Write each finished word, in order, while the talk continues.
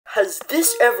Has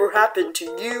this ever happened to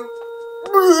you?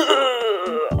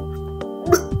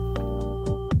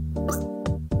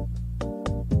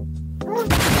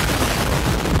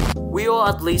 We all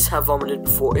at least have vomited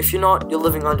before. If you're not, you're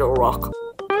living under a rock.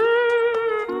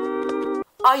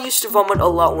 I used to vomit a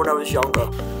lot when I was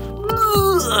younger.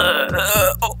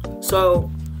 So,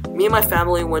 me and my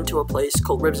family went to a place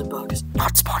called Ribs and Burgers.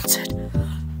 Not sponsored.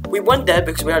 We went there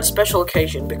because we had a special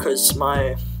occasion because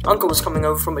my uncle was coming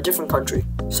over from a different country.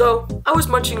 So, I was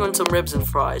munching on some ribs and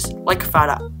fries, like a fat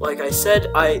ass. Like I said,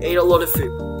 I ate a lot of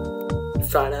food.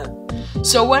 Fat ass.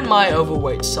 So when my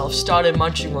overweight self started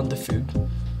munching on the food,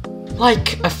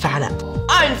 like a fat apple,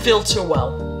 I didn't feel too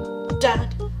well.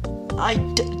 Dad, I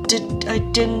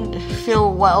didn't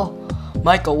feel well.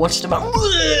 Michael, what's the matter?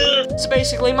 So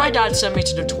basically, my dad sent me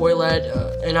to the toilet,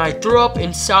 and I threw up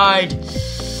inside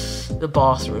the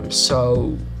bathroom.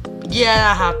 So, yeah,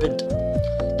 that happened.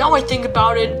 Now I think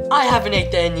about it, I haven't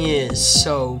ate that in years,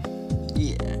 so,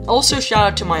 yeah. Also,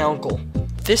 shout out to my uncle.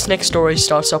 This next story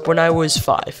starts up when I was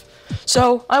 5.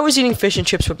 So, I was eating fish and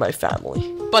chips with my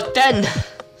family. But then,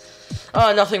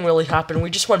 nothing really happened. We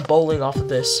just went bowling off of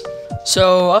this.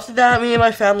 So, after that, me and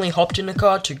my family hopped in the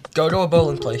car to go to a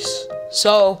bowling place.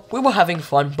 So, we were having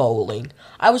fun bowling.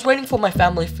 I was waiting for my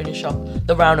family to finish up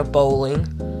the round of bowling.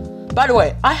 By the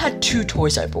way, I had 2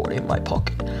 toys I brought in my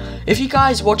pocket. If you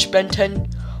guys watch Ben 10,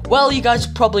 well, you guys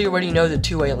probably already know the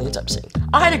 2 aliens I'm saying.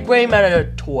 I had a Grey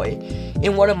Matter toy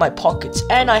in one of my pockets,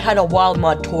 and I had a Wild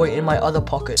Mud toy in my other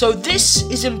pocket. So this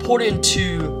is important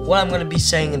to what I'm going to be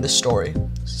saying in the story.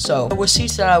 So, there were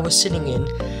seats that I was sitting in,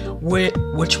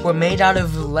 which were made out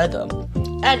of leather,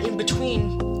 and in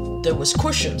between, there was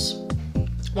cushions,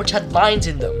 which had lines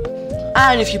in them.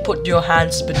 And if you put your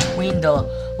hands between the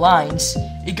lines,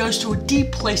 it goes to a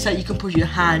deep place that you can put your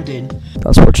hand in.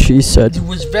 That's what she said. It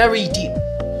was very deep,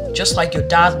 just like your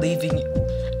dad leaving you.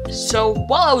 So,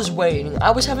 while I was waiting,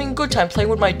 I was having a good time playing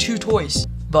with my 2 toys.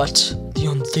 But, the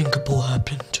unthinkable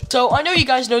happened. So, I know you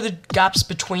guys know the gaps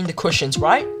between the cushions,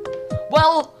 right?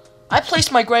 Well, I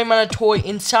placed my Grey Matter toy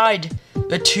inside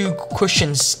the 2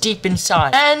 cushions, deep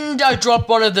inside. And I dropped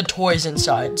one of the toys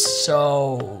inside,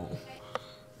 so...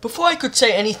 Before I could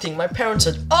say anything, my parents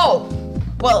said, "Oh,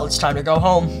 well, it's time to go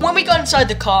home." When we got inside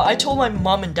the car, I told my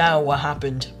mom and dad what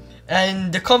happened.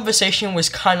 And the conversation was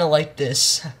kind of like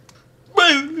this.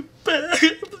 I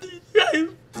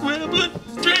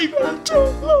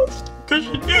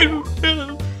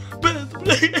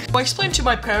explained to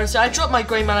my parents that I dropped my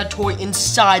Grey Matter toy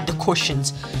inside the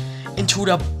cushions into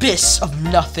the abyss of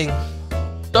nothing.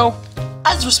 So,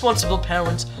 as responsible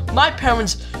parents, my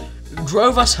parents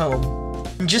drove us home.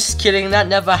 Just kidding, that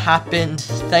never happened,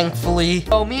 thankfully.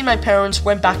 So me and my parents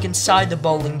went back inside the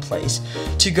bowling place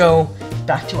to go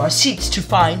back to our seats to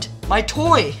find my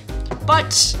toy.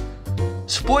 But,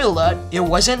 spoiler alert, it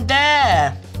wasn't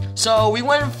there. So we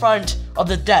went in front of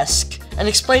the desk and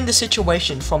explained the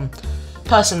situation from the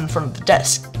person in front of the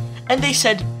desk. And they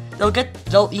said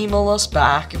they'll email us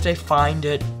back if they find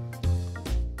it.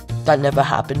 That never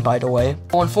happened, by the way.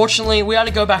 Well, unfortunately, we had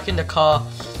to go back in the car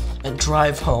and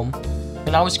drive home.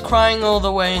 And I was crying all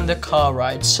the way in the car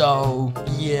ride, so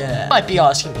yeah. You might be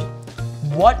asking me,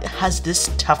 what has this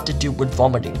have to do with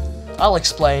vomiting? I'll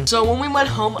explain. So when we went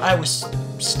home, I was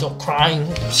still crying.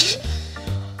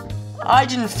 I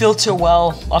didn't feel too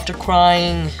well after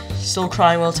crying, still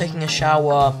crying while taking a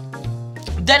shower.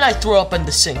 Then I threw up in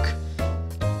the sink.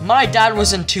 My dad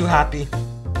wasn't too happy.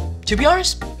 To be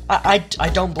honest, I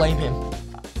don't blame him.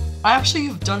 I actually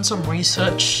have done some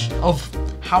research of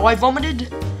how I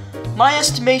vomited. My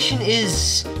estimation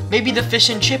is maybe the fish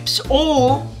and chips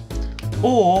or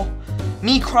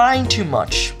me crying too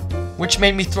much, which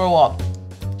made me throw up.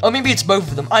 Or maybe it's both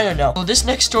of them, I don't know. So this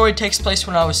next story takes place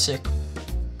when I was sick.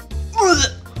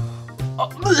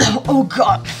 Oh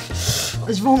god,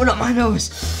 there's vomit up my nose.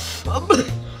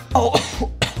 Oh,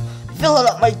 fill it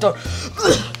up my throat.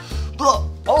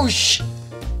 Oh shit.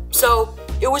 So,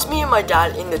 it was me and my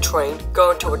dad in the train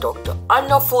going to a doctor. I'm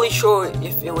not fully sure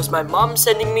if it was my mom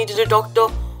sending me to the doctor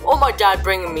or my dad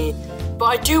bringing me, but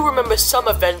I do remember some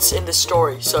events in the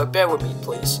story, so bear with me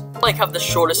please. I have the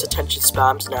shortest attention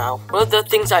spans now. One of the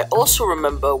things I also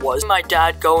remember was my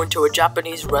dad going to a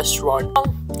Japanese restaurant.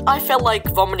 I felt like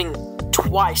vomiting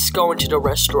twice going to the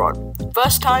restaurant.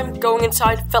 First time going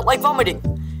inside felt like vomiting.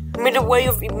 Midway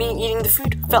of me eating the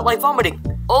food felt like vomiting.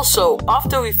 Also,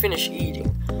 after we finished eating,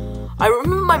 I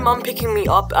remember my mom picking me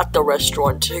up at the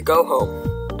restaurant to go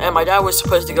home, and my dad was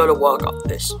supposed to go to work after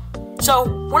this. So,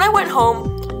 when I went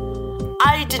home,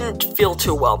 I didn't feel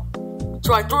too well,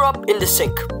 so I threw up in the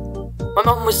sink. My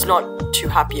mom was not too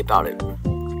happy about it.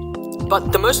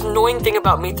 But the most annoying thing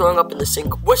about me throwing up in the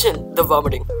sink wasn't the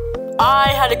vomiting. I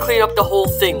had to clean up the whole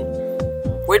thing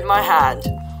with my hand,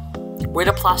 with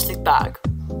a plastic bag.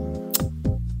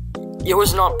 It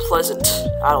was not pleasant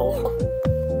at all.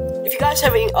 If you guys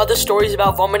have any other stories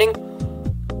about vomiting,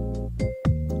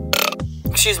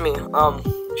 excuse me,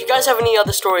 if you guys have any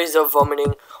other stories of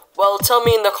vomiting, well, tell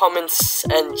me in the comments,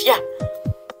 and yeah.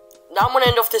 Now I'm gonna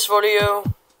end off this video,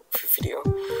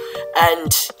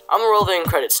 and I'm rolling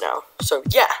credits now, so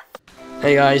yeah.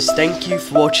 Hey guys, thank you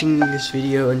for watching this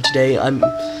video, and today I'm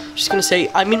just gonna say,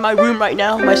 I'm in my room right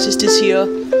now, my sister's here.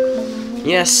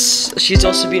 Yes, she's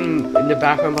also been in the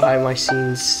background behind my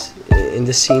scenes, in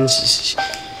the scenes,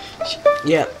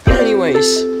 yeah. Anyways,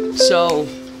 so,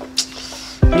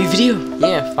 new video,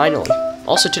 yeah, finally.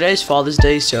 Also today is Father's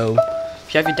Day, so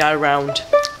if you have your dad around,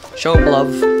 show him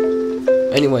love.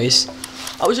 Anyways,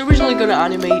 I was originally gonna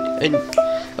animate and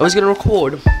I was gonna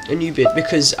record a new bit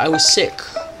because I was sick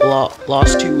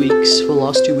last 2 weeks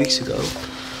ago.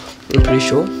 I'm pretty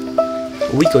sure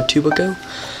a week or two ago.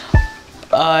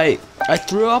 I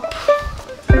threw up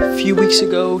a few weeks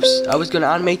ago. I was gonna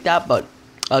animate that, but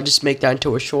I'll just make that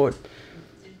into a short.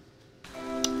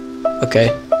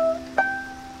 Okay.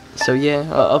 So yeah,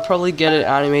 I'll probably get it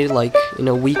animated like in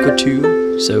a week or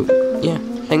two. So yeah,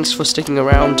 thanks for sticking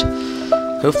around.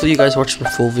 Hopefully you guys watched the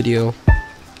full video.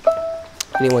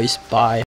 Anyways, bye.